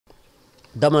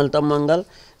damal tammal ngal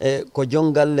ko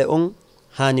jongalle on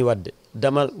hani wadde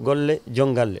damal golle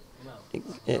jongalle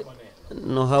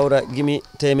no hawra gimi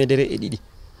 200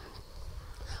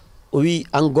 o wi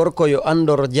an gorko yo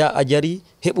andor ja a jari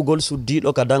heɓugol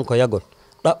suddiɗo ka danko yagol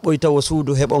ɗaɓɓoy tawo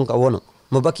suudu heɓon ka wono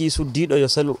mo baki suddiɗo yo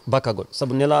selu bakagol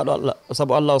sabu nelaɗo Allah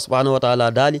sabu Allah subhanahu wa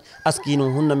ta'ala daali askinu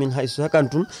hunna min haysu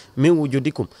sakantum min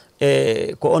wujudikum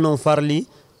ko onon farli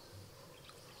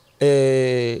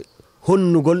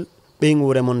honnugol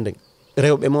ɓeygure mon nden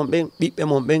rewɓe mon ɓen ɓiɓɓe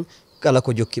mon ɓen kala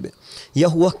ko jokkiɓe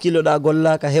yahu wakkiloɗa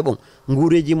gollaka heɓon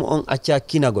ngureji mo on acca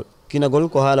kinagol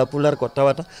ko haala pular ko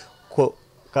tawata ko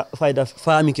ka fayda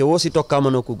faamike wosi tokkama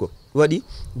nokkugo waɗi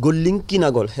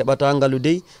gollinkinagol heɓata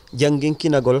ngaludey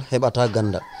jangginkinagol heɓata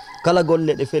gandal kala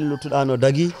golle ɗe fellutuɗa no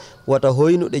dagi wata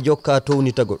hoynuɗe jokka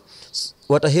townitagol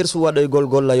wata hersu waɗoygol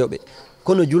gollayoɓe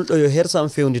kono julɗo yo hersan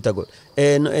fewnditagol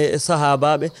e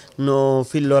sahabaɓe no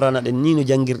fillorana ɗen ni no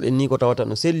jangguirɗen ni ko tawata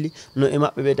no selli no e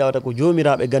maɓɓe ɓe tawata ko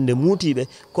jomiraɓe gande mutiɓe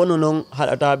kono noon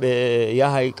haɗataɓe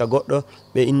yahay ka goɗɗo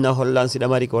ɓe inna hollan siɗa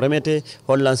mari ko remete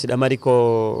hollan siɗa mari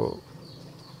ko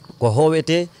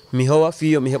howete mi howa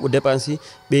fiyo mi heɓu dépense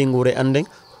ɓeygure anden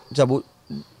sabu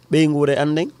ɓeygure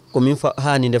anden komin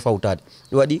hani nde fawtade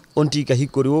waɗi on tii ka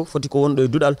hikkori o foti ko wonɗo e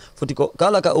duɗal foti ko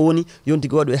kala ka o woni yonti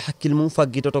ko waɗu e hakkille mum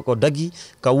faggitoto ko dagui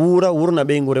ka wurna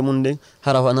ɓeygure mum nden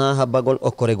hara wana habbagol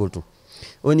okkoregol tum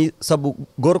woni sabu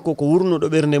gorko ko wurnuɗo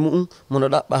ɓernde mum mono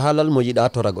ɗaɓɓa halal mo yiɗa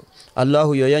toragol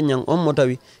allahu yo yanyan on mo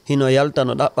tawi hino yalta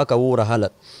no ɗaɓɓa ka wura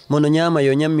halal mono ñama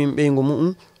yo ñammin ɓeygu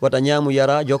mum wata ñamu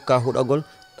yara jokka huɗagol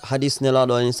hadis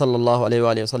nelaɗo en sallllahu alayhi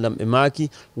wa sallam ɓe maaki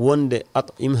wonde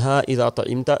at'imha ida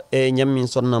ta'imta e ñammin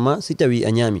sonnama si tawi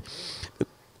a ñaami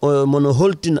mono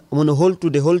holtina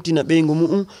ɓeygu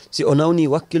mum si o nawni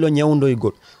wakkilo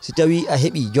ñawdoygol si tawi a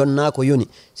heɓi jonna ko yoni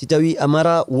si tawi a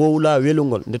mara wowla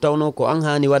welugol nde tawno ko an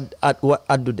hani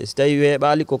addude si tawi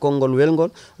weeɓali ko konngol welgol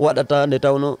waɗata nde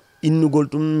tawno innugol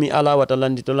tum mi ala wata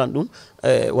landitolan ɗum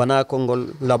wona konngol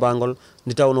labagol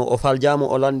nde tawno o faljamo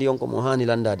o landi on komo hani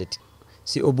landade ti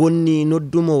si o bonni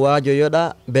noddumo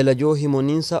waajoyoɗa bela johimo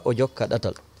ninsa o jokka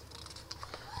ɗatal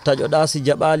taƴoɗa si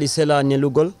jaɓali sela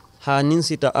nelugol ha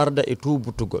ninsita arda e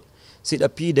tubutugol siɗa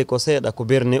piide ko seeɗa ko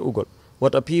berne ugol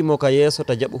wata piimo ka yeeso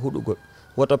ta jaɓu huɗugol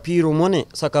wata piiru mone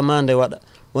saka mande waɗa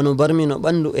wono barmino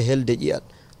ɓandu e helde ƴiyal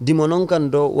dimo noon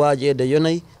kan dow waajede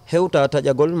yonayi hewta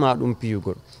taƴagol ma ɗum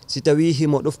piyugol si tawi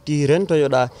himo ɗofti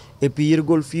rentoyoɗa e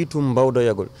piyirgol fiitum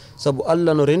mbawdoyagol sabu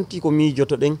Allah no renti ko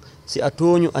miijoto ɗen si a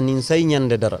tooñu anin say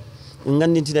ñande dara ɗum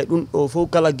gandintina ɗum ɗo fof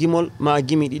kala gimol ma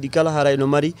gimi ɗiɗi kala haray no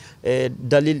mari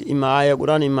dalil imma aya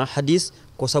qur'an imma hadis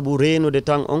ko sabu reenude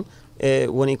tan on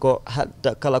woni ko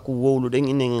kala ko wowluɗen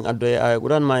inen en addo e aya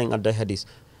qur'an ma en adda e hadis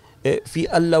fi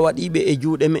Allah waɗiɓe e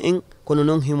juuɗe me en kono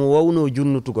noon himo wawno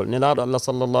junnutugol nelaɗo Allah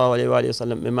sallllahu alayhi wa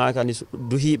sallam ɓe makani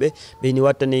duhiɓe ɓe ni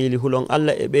wattaneyili hulon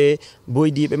Allah e ɓe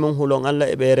boydiɓe mon hulon Allah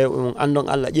e ɓe rewɓe mon andon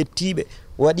Allah ƴettiɓe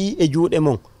waɗi e juuɗe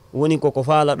mon woni koko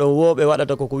faala ɗon woɓe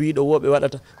waɗata koko wiɗo woɓe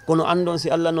waɗata kono andon si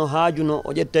Allah no haajuno o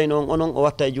ƴettayno on onon o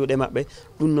watta e juuɗe maɓɓe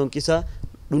ɗum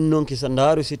noon kisa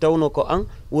ndaaru si tawno ko an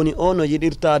woni o no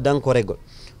yiɗirta dankoregol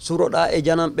suroɗa e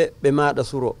janamɓe ɓe maɗa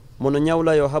suro mono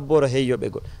ñawla yo habboro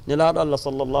heyyoɓegol nelaɗo Allah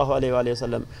sallllahu alayhi wa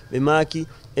sallam ɓe maaki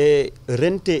e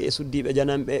rente e suddiɓe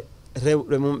janamɓe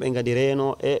rewɓe mum ɓe gadi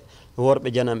reeno e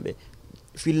worɓe janamɓe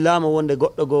fillama wonde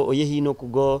goɗɗo goo o yeehi nokku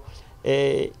goo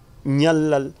e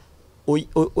ñallal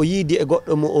o yiidi e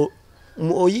goɗɗo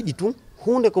mo o yiɗi tun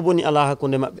hunde ko boni ala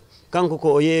hakkude maɓɓe kanko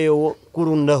ko o yeeyowo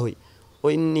kurundahoy o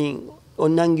inni o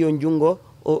nangi on jungo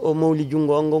o mawli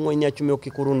jungo on gon o inni accumi okki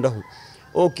kurundahu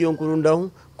o okki on kurundahu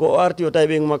ko o arti o tawi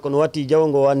ɓeygu makko no watti jawo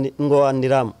ngo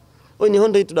andirama o inni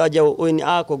honto yittuɗa jawo o inni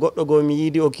a ko goɗɗo goo mi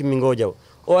yiidi o kimmi ngo jawo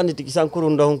o andi tigi san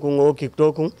kurundahu kun o okki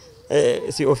to kun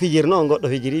si o fijirno on goɗɗo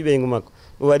fijiri ɓeygu makko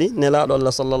waɗi nelaɗo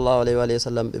Allah sallllahu alayhi wa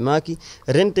sallam ɓe maaki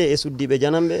rente e suddiɓe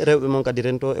janamɓe rewɓe mon kadi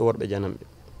rento e worɓe janamɓe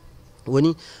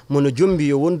woni mono jombi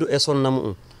yo wondu e sonna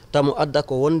mum tamo adda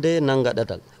ko wonde nanga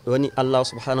ɗatal woni Allah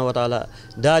subhanahu wa ta'ala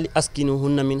daali askinu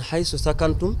hunna min haysu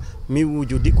sakantum min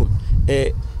wujudikum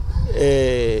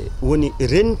woni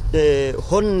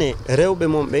honne rewɓe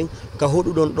mon ɓen ka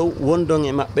hoɗuɗon ɗo wondon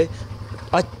e maɓɓe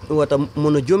wata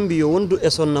mono jombi yo wondu e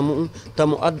sonna mum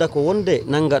tamo adda ko wonde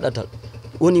nanga ɗatal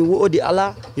woni woodi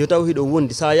ala yo taw hiɗo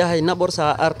wondi sa yahay naɓor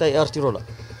sa arta e artirola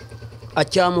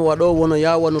accamo waɗo wono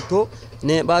yawanu to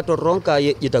neɓa to ronka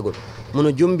yeƴƴitagol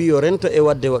mono jombi yo rento e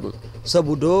wadde waɗum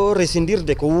sabu do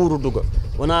residirde ko wurudugol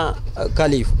wona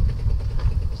kalifu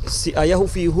si a yahu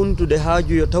fi huntude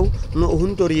haajuyo taw no o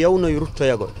huntori yawnoye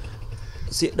ruttoyagol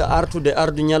siɗɗo artude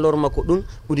ardu ñalorma ko ɗum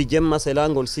ɓuri jemma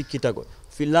selagol sikkitagol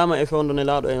fillama e fewndo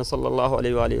nelaɗo en sallllahu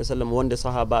alayhi wa sallam wonde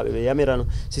sahabaɓe ɓe yamirano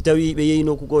si tawi ɓe yeyi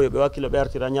nokkugo yoɓe wakkilo ɓe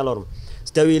artira ñalorma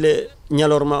si tawi le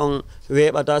ñalorma on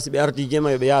weeɓata si ɓe arti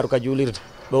jema yoɓe yaaru ka juulirde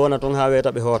ɓe wona toon ha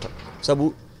weeta ɓe hoota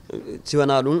saabu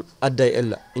siwana ɗum adda e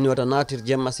ella ini wata natir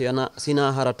jemma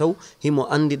sina hara taw himo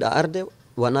andiɗa arde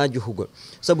wana juhugol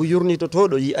saabu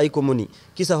yurnitotoɗo yi ay ko moni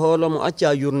kisa hoolomo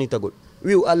acca yurnitagol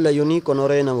wiw Allah yoni kono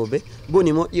reynamo ɓe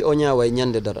boni moƴƴi o ñawa e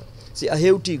ñande dara si a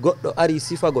hewti goɗɗo ari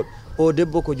sifagol o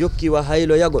debbo ko jokkiwa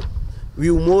hayloyagol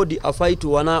wiw moodi a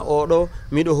faytu wana oɗo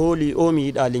miɗo hooli o mi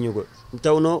yiɗa leñugol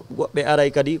tawno goɓɓe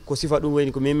aray kadi ko sifa ɗum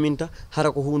woni ko memminta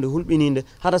hara ko hunde hulɓininde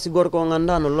hara si gorko o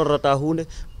ganda no lorrata hunde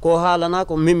ko haalana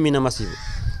ko memmina masibo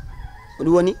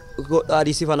ɗum woni goɗɗo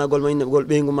ari sifanagol ma innegol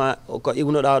ɓeygu ma ko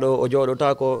ignoɗa ɗo o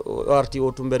jooɗota ko o arti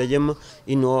o tumbere jemma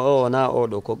inno o wona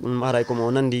oɗo ko haray komo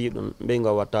o nandi ɗum ɓeygu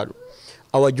a watta ɗum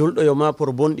awa julɗoyo ma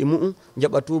pour bonɗi muɗum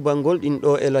jaɓa tubangol ɗin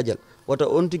ɗo e ladial wata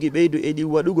on tigui ɓeydu e ɗi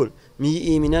waɗugol mi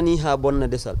yii mi nani ha bonna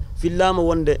desal fillama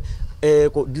wonde e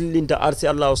ko dillinta arsi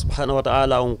allahu subhanahu wa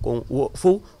ta'ala on ko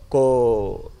fof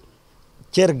ko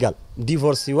cergal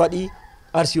divorce si waɗi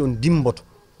arsi on dimboto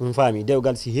on faami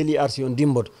dewgal si heeli arsi on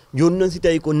dimboto joni noon si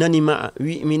tawi ko nani ma a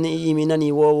wi mi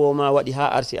nani wowo ma waɗi ha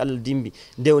arsi Allah dimbi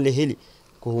dewle heeli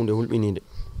ko hunde hulɓinide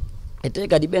e te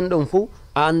kadi ɓen ɗon fof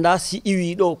a anda si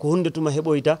iwi ɗo ko hunde tuma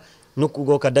heɓoyta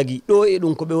nokkugo ka dagi ɗo e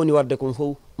ɗum ko ɓe woni wadde kon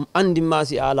fof andinma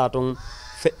si a ala toon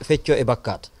fecco e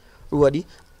bakkata ɗum waɗi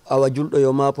awa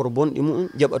julɗoyo ma pour bonɗi muɗum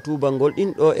jaɓa tubangol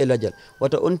ɗin ɗo e ladial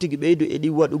wata on tigui ɓeydu e ɗi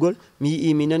waɗugol mi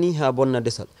yii mi nani ha bonna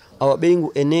desal awa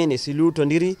ɓeygu e nene si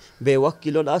lutodiri be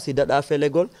wakkiloɗa si daɗa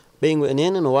felegol ɓeygu e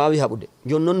nene no wawi haɓude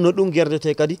joni noon no ɗum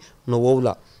gerdete kadi no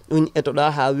wowla ɗum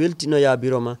etoɗa ha weltinoya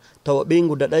biro ma tawa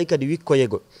ɓeygu daɗay kadi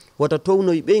wikkoyegol wata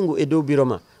townoy ɓeygu e dow biro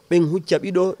ma ɓen hucca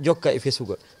ɓiɗo jokka e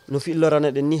fesugol no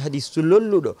fillorana ɗen ni hadis so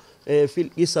lolluɗo e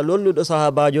qissa lolluɗo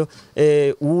sahabajo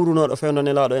e wurunoɗo fewdo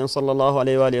nelaɗo en sallllahu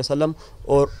alayhi wa sallam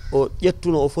o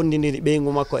ƴettuno o fondidiri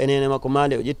ɓeygu makko e nene makko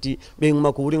maale o ƴetti ɓeygu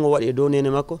makko wuuri o waɗi e dow nene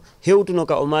makko hewtuno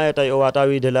ka o mayata o wata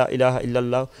wiide la ilaha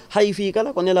illallah hay fi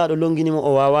kala ko nelaɗo longinimo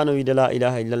o wawano wiide la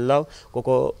ilaha illallah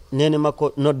koko nene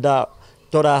makko nodda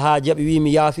tora ha jaaɓi wi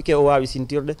mi yaafike o wawi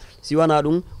sintirde si wona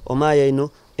ɗum o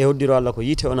mayayno e hoddiro Allah ko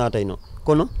yite o natayno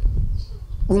kono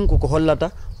ɗum koko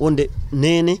hollata wonde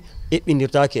nene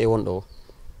eɓɓidirtake e wonɗo o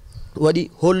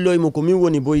waɗi holloymo ko min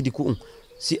woni boydi ku'um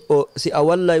si a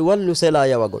wallay wallu sela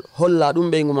yawagol holla ɗum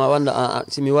ɓeygu ma wanda a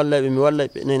simi wallay ɓe mi wallay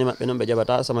nene maɓɓe noon ɓe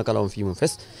jaɓata sama kala on fimum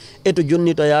fes e to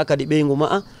jonnitoya kadi ɓeygu ma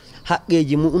a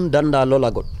haqqeji muɗum danda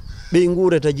lolagol ɓeygu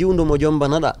reta jiwdu mo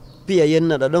jombanaɗa piya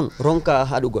yennaɗa ɗon ronka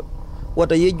haɗugol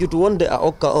wata yejjutu wonde a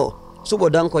okka o suɓo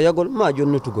danko yagol ma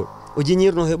jonnutugol o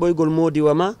jiñirno heɓoygol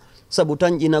modiwa ma saabu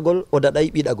tañƴinagol o daɗay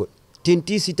ɓiɗagol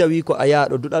tinti si tawi ko a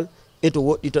yaaɗo duɗal e to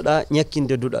woɗɗitoɗa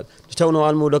ñakkinde duɗal to tawno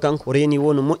almudo kanko reeni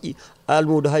wono moƴƴi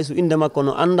almudo hayso inde makko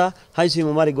no anda hayso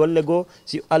imo mari golle goo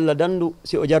si Allah dandu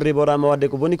si o jarriborama wadde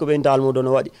ko boni ko ɓeynta almudo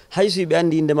no waɗi hayso ɓe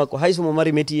andi inde makko hayso mo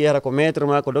mari métier ko maître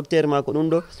ma ko docteur ma ko ɗum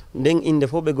ɗo nden inde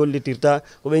fof ɓe gollitirta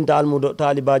ko ɓeynta almudo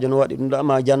talibajo no waɗi ɗum ɗo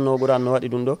ama janno ɓuran no waɗi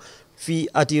ɗum ɗo fi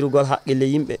atirugol haqqille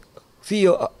yimɓe fi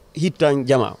yo hittan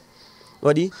jama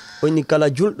waɗi woni kala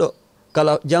julɗo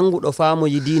kala jannguɗo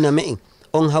faamoyi diina me en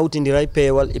on hawtidiray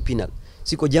peewal e pinal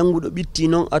siko jannguɗo ɓitti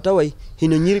noon a taway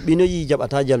hino ñirɓinoyi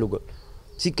jaɓata jalugol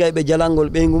sikkay ɓe jalangol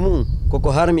ɓeygu mum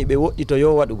koko harmi ɓe woɗɗito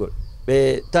yo waɗugol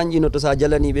ɓe tañƴinoto sa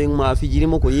jalani ɓeygu ma a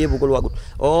fijirimo ko yeɓugol waɗut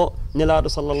o nelaɗo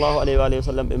sallllahu alayhi wa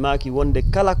sallam ɓe maaki wonde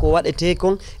kala ko waɗete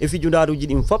kon e fijudaruji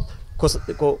ɗin fop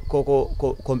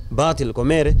ko batil ko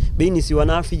mere ɓeyni si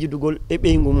wona fijidugol e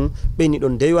ɓeygu mum ɓeyni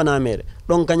ɗon dey wona mere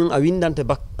ɗon kañum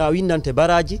a windante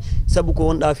baraji saabu ko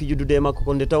wonɗa fijudude makko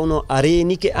ko nde tawno a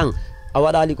renike an a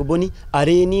waɗali ko boni a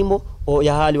renimo o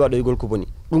yahali waɗoygol ko boni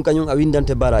ɗum kañum a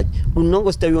windante baraji ɗum noon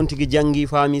ko so tawi on tigui janggi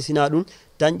faami sina ɗum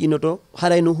tañƴinoto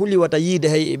haray no huuli wata yiide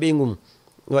hay e ɓeygu mum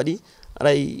waɗi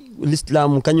aray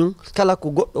l'islamu kañum kala ko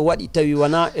goɗɗo waɗi tawi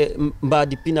wona e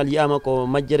mbadi pinal yiyama ko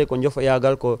majjere ko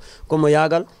jofoyagal komo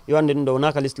yagal yowande ɗum ɗo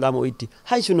wona ka l'islamu o itti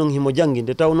hayso noon himo janggi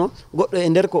nde tawno goɗɗo e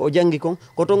nder ko o janggi kon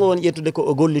ko ton woni ƴettude ko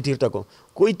o gollitirta kon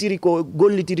ko ittiri ko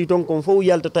gollitiri ton kon fof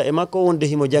yaltata e makko wonde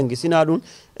himo janggi sina ɗum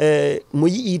mo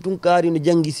yii tun kaari no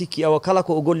janggi sikki awa kala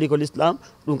ko o golli ko l'islam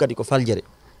ɗum kadi ko faljere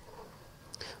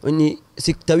woni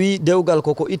si tawi dewgal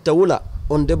koko itta wula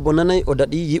on debbo nanay o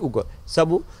daɗi yi'ugol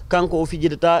saabu kanko o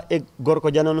fijidata e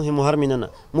gorko janano himo harminana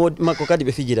mo makko kadi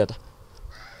ɓe fijidata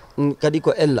kadi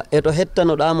ko ella e to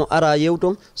hettanoɗamo ara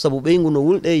yewton saabu ɓeygu no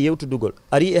wulɗe yewtudugol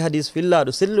ari e hadis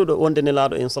fillaɗo selluɗo wonde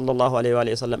nelaɗo en sallllahu alayhi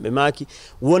wa sallam ɓe maaki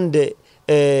wonde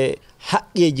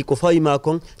haqqeji ko fawima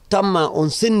kon tamma on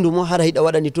sendumo hara hiɗa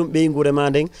waɗani tun ɓeygure ma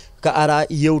nden ka ara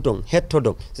yewton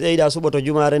hettodon so yiɗa suɓoto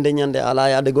jumare nde ñande ala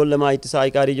yaade golle ma itti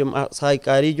sahay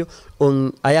karijo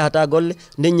on a yahata golle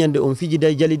nden ñande on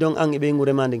fijiday jali don an e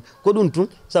ɓeygure ma nden ko ɗum tun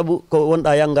saabu ko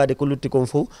wonɗa yangade ko lutti kon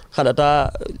fof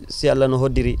haɗata si Allah no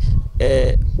hoddiri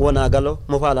e wonagalo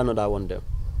mo falanoɗa wonde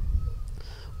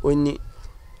onni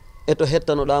eto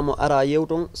hettanoɗamo ara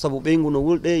yewton saabu ɓeygu no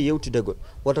wulɗe yewtidegol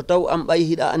woto taw an ɓay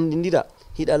hiɗa andidira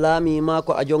hiɗa laamima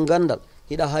ko a jon gandal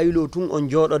hiɗa haylo tun on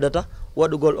joɗodata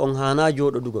waɗugol on hana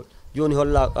joɗoɗugol joni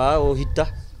holla o hitta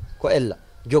ko ella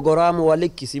jogoramo wa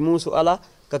lekki si musu ala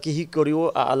kaki hikkori o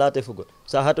a ala tefugol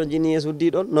sa hato jini e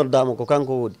suddiɗon noddamo ko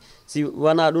kanko woodi si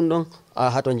wana ɗum ɗon a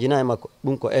hato jina e makko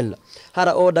ɗum ko ella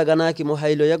hara o daganaki mo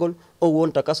hayloyagol o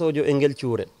wonta kasojo e ngel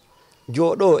cuuren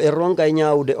joɗo e ronka e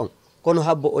ñawude on kono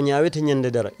habbo o ñawete ñande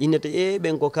dara innete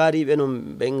ɓen ko kaariɓe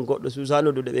non ɓen goɗɗo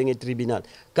susanoduɗe ɓen e tribunal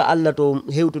ka Allah to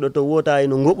hewtuɗo to wota e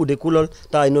no goɓude kulol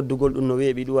ta e noddugol ɗum no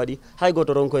weeɓi ɗum waɗi hay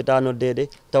goto ronkoye ta noddede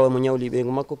tawa mo ñawli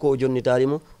ɓeygu makko ko o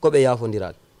jonnitarimo ko ɓe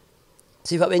yafodirali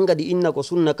sifa ɓen kadi inna ko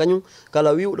sunna kañum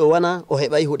kala wiwɗo wana o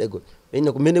heɓay huɗegol ɓe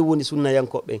inna ko minen woni sunna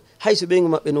yankoɓɓen hayso ɓeygu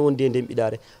maɓɓe no wondi e nden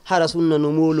ɓiɗare hara sunna no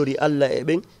molori Allah e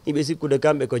ɓen iɓe sikkude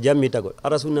kamɓe ko jammitagol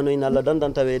hara sunna no ina Allah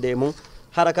dandan tawede e mum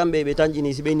hara kamɓe ɓe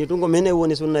tañƴini si ɓeyni tun ko minen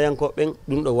woni sunna yankoɓɓen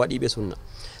ɗum ɗo waɗiɓe sunna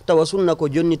tawa sunna ko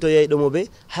jonnitoyeyɗomo ɓe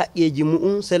haqqeji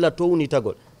mu'um sela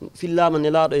townitagol fillama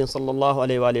nelaɗo en sallllahu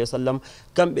alayhi wa alihi wa sallam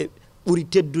kamɓe ɓuuri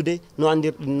teddude no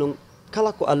andirɗum noon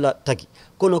kala ko Allah tagi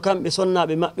kono kamɓe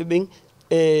sonnaɓe maɓɓe ɓen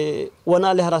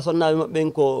wonale hara sonnaɓe maɓɓe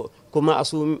ɓen ko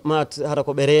masumat hara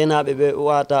koɓe renaɓe ɓe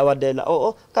wata wadde la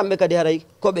kamɓe kadi haray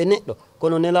koɓe neɗɗo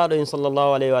kono nelaɗo en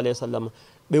sallllahu alayhi wa alihi wa sallam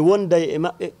ɓe wonday e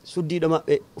maɓɓe suddiɗo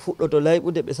maɓɓe fuɗɗoto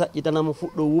layɓude ɓe saƴƴitanamo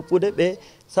fuɗɗo wuppude ɓe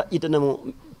saƴƴitanamo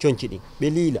conci ɗin ɓe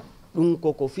liila ɗum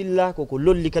koko filla koko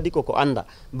lolli kadi koko anda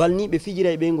balni ɓe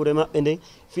fijira e ɓeygure maɓɓe nden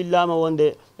fillama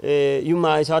wonde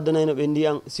yumma ay so addanayno ɓe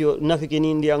ndiyan si o nafiki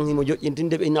ni ndiyan himo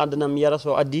joƴƴintinde ɓe ina addanan mi yara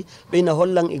so addi ɓe ina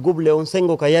hollan e goble on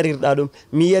sengo ka yarirɗa ɗum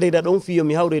mi yarira ɗon fiyo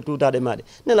mi hawre tutaɗe maɗe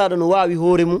nelaɗo no wawi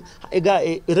hoore mum e ga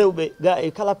e rewɓe ga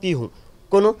e kala piihum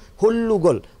kono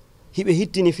hollugol hiɓe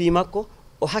hittini fi makko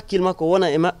o hakkil makko wona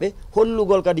e maɓɓe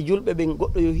hollugol kadi julɓe ɓen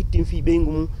goɗɗo yo hittin fi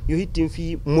ɓeygu mum yo hittin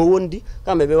fi mo wondi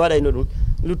kamɓe ɓe waɗayno ɗum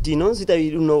lutti noon si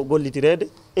tawi ɗum no gollitirede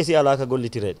e si alaka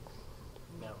gollitirede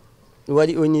ɗum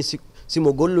waɗi oni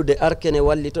simo gollude arkene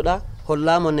wallitoɗa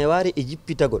hollamo newari e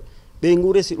jippitagol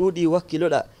ɓeygure si ɗuuɗi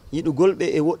wakkiloɗa yiɗugol ɓe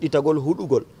e woɗɗitagol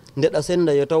huɗugol ndeɗa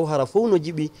senda yo taw hara fof no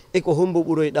jiɓi e ko hombo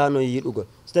ɓuroyɗa no e yiɗugol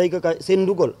so tawi kaka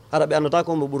sendugol hara ɓe andata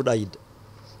ko hombo ɓurɗa yidde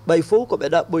ɓay fof ko ɓe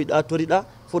ɗaɓɓoyɗa toriɗa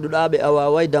foduɗaɓe a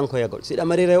waway dankoyagol siɗa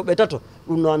mari rewɓe tato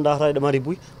ɗum no anda tawiɗa mari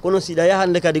buy kono siɗa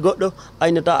yahande kadi goɗɗo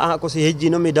aynata aha ko si hejji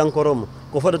noon mi dankoromo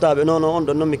ko fodotaɓe non on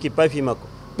ɗon noon mi kippay fi makko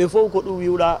ɓe fof ko ɗum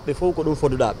wiwɗa ɓe fof ko ɗum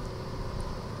foduɗaɓe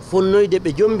fonnoyde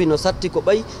ɓe jombi no satti ko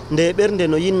ɓay nde ɓernde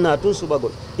no yinna tun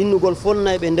suɓagol innugol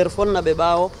fonnayɓe nder fonnaɓe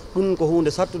ɓaawo ɗum ko hunde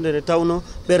sattude nde tawno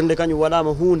ɓernde kañum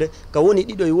waɗama hunde ka woni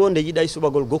ɗiɗo e wonde yiɗay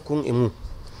suɓagol gokkun e mum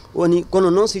woni kono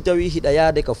noon si tawi hiɗa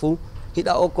yaade ka fof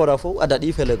hiɗa okkora fof a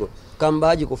daɗi felegol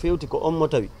kambaji ko fewti ko on mo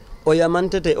tawi oya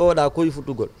mantete oɗa koye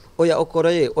futugol oya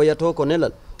okkoroye oya to ko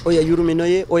nelal oya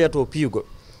yurminoye oya to piyugol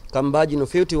kambaji no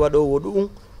fewti waɗowo ɗum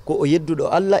ko o yedduɗo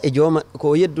Allah e jooma ko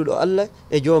o yedduɗo Allah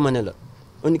e jooma nelal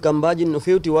woni kambaji no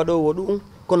fewti waɗowo ɗum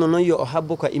kono noon yo o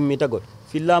habbo ka immitagol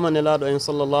fillama nelaɗo en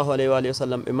sallllahu alayhi wa alihi wa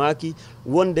sallam ɓe maaki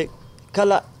wonde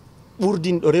kala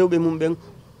ɓurdinɗo rewɓe mum ɓen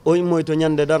o immoy to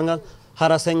ñande dargal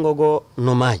hara sengo go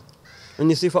no maayi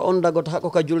ni sifa on dagota hakko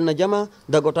ka julna jama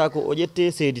dagota ko o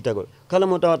ƴette seeditagol kala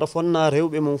mo tawata fonna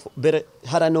rewɓe mum bere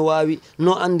hara no wawi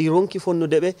no andi ronki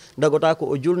fonnude ɓe dagota ko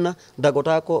o julna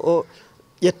dagota ko o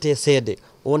ƴette seede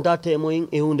wonta temoyin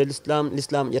e hunde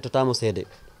l'islam ƴettatamo seede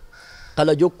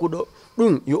kala jokkuɗo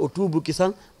ɗum yo o tubuki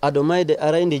san ado mayde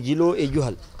arayde jilo e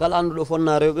juhal kala anduɗo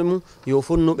fonna rewɓe mum yo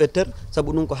fonnuɓe ter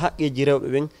saabu ɗum ko haqqeji rewɓe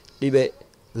ɓen ɗiɓe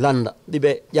landa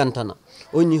ɗiɓe ƴantana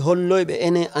oni holloyɓe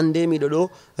ene andemiɗo ɗo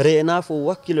rena fo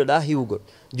wakkiloɗa hiwgol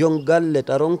jon galle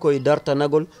taron koye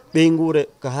dartanagol ɓeygure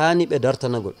ko hani ɓe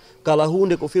dartanagol kala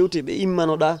hunde ko fewti ɓe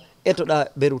immanoɗa etoɗa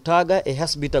beru taga e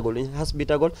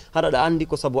hasbitagol haɗaɗa andi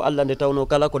ko saabu Allah nde tawno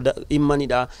kala ko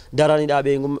immaniɗa daraniɗa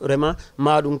ɓeygure ma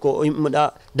maɗum ko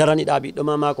immoɗa daraniɗa ɓiɗɗo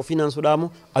ma ko finance uɗamo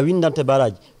a windante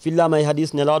baraji fillama e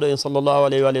hadis nelaɗo en sallllahu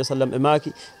alayhi wa sallam ɓe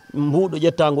maaki mbuɗo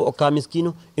ƴettagu okka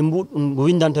miskino e ngu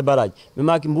windante baraji ɓe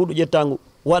maki mbuɗo ƴettagu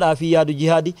waɗa fi yaadu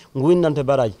jihadi ngu windante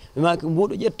baraji ɓe maki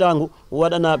mbuɗo ƴettagu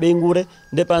waɗana ɓeygure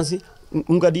dépense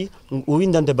ɗum kadi o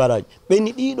windante baraji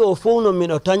ɓenni ɗiɗo fof noon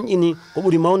miɗo tañƴini ko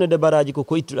ɓuuri mawnede baraji ko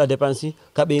ittuɗa dépense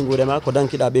ka ɓeygure ma ko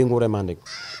dankiɗa ɓeygure ma nden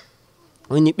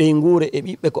woni ɓeygure e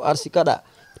ɓiɓɓe ko arsi kaɗa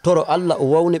toro Allah o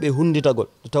wawne ɓe hunditagol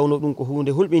tawno ɗum ko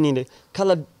hunde hulɓinide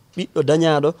kala ɓiɗɗo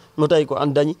dañaɗo no tawi ko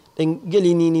an dañi ɗen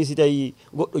gelinini si tawi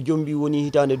goɗɗo jombi woni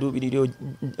hitande duuɓi ɗiɗi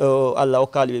o Allah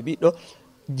hokkali ɓe ɓiɗɗo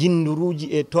jinduruji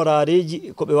e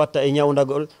torareji koɓe watta e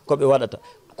ñawdagol koɓe waɗata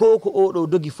ko oɗo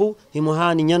dogi fof himo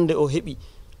hani ñande o heeɓi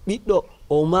ɓiɗɗo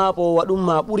o maapo waɗum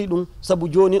ma ɓuri ɗum saabu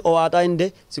joni o wata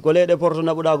inde siko leyɗe porto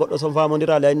naɓuɗa goɗɗo son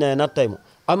famodirali ayna e nattaymo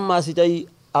amma si tawi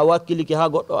a wakkilike ha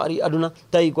goɗɗo ari aduna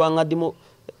tawi ko an addimo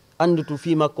andutu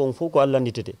fi makko on fof ko Allah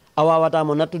anditete a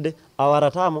wawatamo nattude a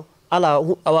waratamo ala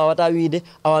a wawata wiide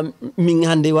awa min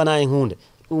hande wona en hunde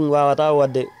ɗum wawata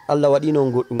wadde Allah waɗino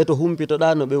goɗɗum eto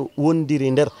humpitoɗa no ɓe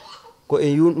wondiri nder ko e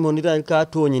yumodira ka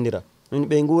toñidira min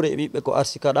ɓe guure e ɓiɓɓe ko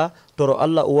arsi kaɗa toro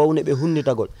Allah o wawne ɓe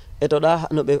hunnitagol etoɗa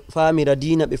no ɓe famira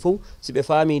dina ɓe fof si ɓe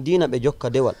faami dina ɓe jokka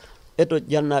dewal eto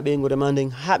janna ɓe guure ma nden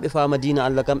ha ɓe fama dina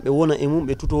Allah kam ɓe wona e mum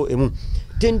ɓe tuto e mum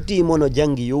tentimo no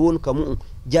janggi yo won ka mum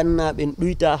jannaɓen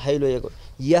ɗuyta hayloyegol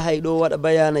yahay ɗo waɗa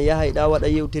bayana yahay ɗa waɗa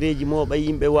yewtereji moɓa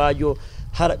yimɓe waajo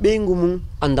hara ɓeygu mum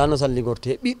anda no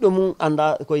salligorte ɓiɗɗo mum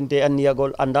anda koyinte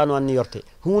anniyagol anda no anniyorte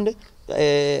hunde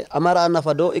amara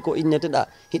nafa dow eko inneteɗa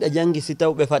hiɗa jangi si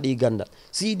taw ɓe faɗi gandal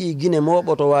siɗi guine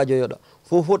moɓoto waajoyoɗa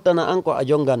fo fottana an ko a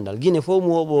jongandal guine fo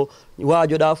moɓo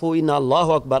waajoɗa fo inna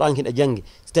Allahu akbar an hiɗa jangi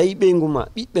si tawi ɓeygu ma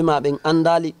ɓiɓɓe ma ɓen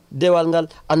andali dewal ngal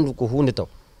andu ko hunde taw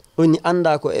ɗonni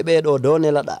anda ko e ɓeɗo dow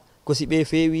nelaɗa ko si ɓe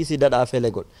feewi si daɗa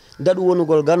felegol daɗu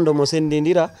wonugol gando mo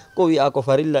sendidira ko wi'a ko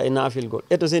farilla e nafilgol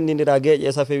eto sendidira gueƴe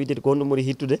e safe wititi ko honɗum ɓuuri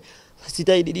hittude si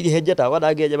tawi ɗi ɗiɗi hejjata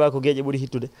waɗa gueƴe ɓa ko gueƴe ɓuuri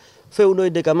hittude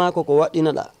fewnoyde ka mako ko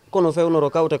waɗɗinaɗa kono fewnoro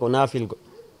kawte ko nafilgol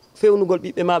fewnugol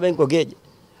ɓiɓɓe ma ɓen ko gueƴe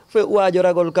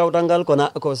wajoragol kawtal ngal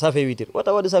ko safe witir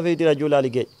wata waɗi safe witir a julali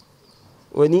gueƴe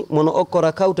woni mono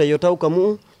okkora kawta yo taw ka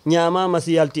mum ñamama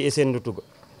si yalti e sendutugo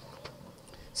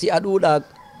si a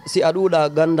ɗuuɗa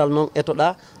gandal noon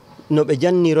etoɗa no ɓe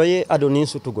janniroye adonin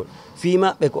sutugol fi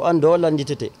maɓɓe ko an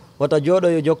dolanditete wata jooɗo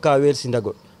yo jokka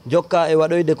welsidagol jokka e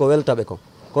waɗoyde ko weltaɓe kon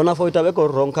ko nafoytaɓe kon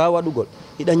ronka waɗugol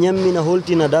hiɗa ñammina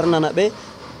holtina darnana ɓe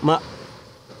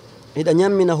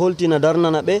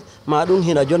ma ɗum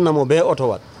hiɗa jonnamo be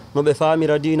otowal no ɓe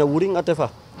famira dina wurin a tefa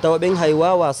tawa ɓen hay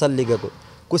wawa salligagol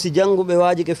ko si jannguɓe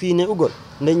waji ke fi ne'ugol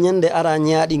nde ñande ara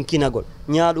ñaaɗinkinagol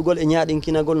ñaaɗugol e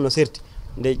ñaaɗinkinagol no serti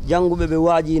nde jannguɓe ɓe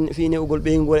waaji fi ne'ugol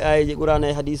ɓeygol ayeje qur'ana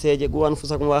e hadiseje guwan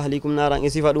fusakum wa ahlikum naran e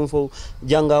sifa ɗum fof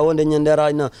janga o nde ñande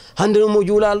ara na hande ɗum mo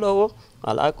juulalɗo o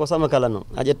ala ko sama kala noon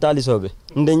a ƴettali soɓe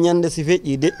nde ñande si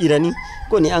feƴƴi deƴƴirani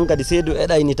koni an kadi seedu e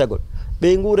ɗaynitagol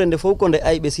ɓeygure nde fof ko nde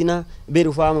ayɓe sina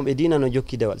ɓeru famoɓe dina no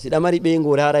jokki dewal siɗa mari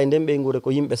ɓeygure haray nden ɓeygure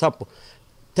ko yimɓe sappo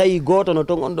tawi goto no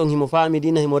ton on ɗon himo faami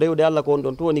dina himo rewde Allah ko on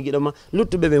ɗon to woni guiɗo ma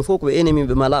luttuɓe ɓen fof ko ɓe ennemi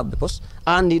ɓe malaɓe pos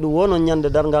andi ɗum wonon ñande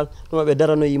dargal tuma ɓe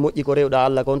daranoyi moƴƴi ko rewɗa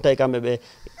Allah ko on tawi kamɓe ɓe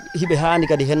hiɓe hani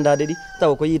kadi hendade ɗi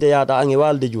tawa ko yiite yata an e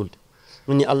walde julde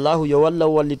woni Allahu yo wallah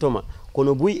wallitoma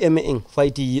kono buy e me en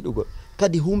fayti yiɗugol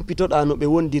kadi humpitoɗa no ɓe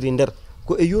wondiri nder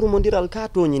ko e yurmodiral ka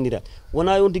toñidiral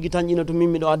wona yon tigui tan ƴino to min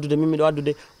miɗo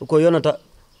addude ko yonata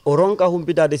o ronka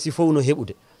humpitade si fof no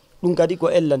heɓude ɗum kadi ko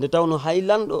ella nde tawno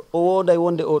haylanɗo o woday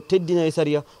wonde o teddina e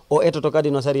saria o etoto kadi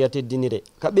no saria teddinire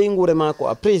ka ɓeygure ma ko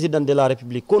a président de la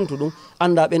république kontu ɗum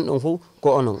anda ɓen ɗon fof ko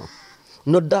onon o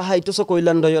nodda hay to sokoye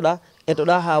landoyoɗa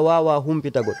etoɗa ha wawa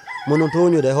humpitagol mono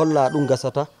toñude holla ɗum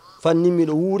gasata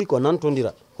fannimmiɗo wuuri ko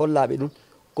nantodira hollaɓe ɗum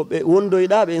ko ɓe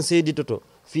wondoyɗaɓe en seeditoto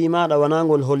fi maɗa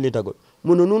wonagol hollitagol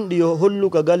mono nunɗi yo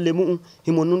holluka galle mum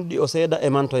himo nunɗi o seeda e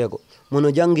mantoyagol mono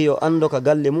jangi yo ando ka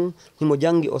galle mum himo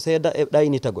jangi o seeda e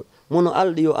ɗaynitagol mono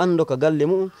alɗi yo ando ka galle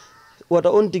mum wata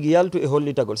on tigui yaltu e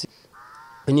hollitagol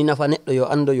ni nafa neɗɗo yo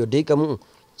ando yo deyka mum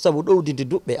saabu ɗowdide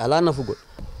duɓɓe ala nafugol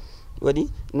waɗi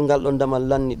ɗum ngal ɗon damal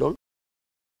lanni ɗon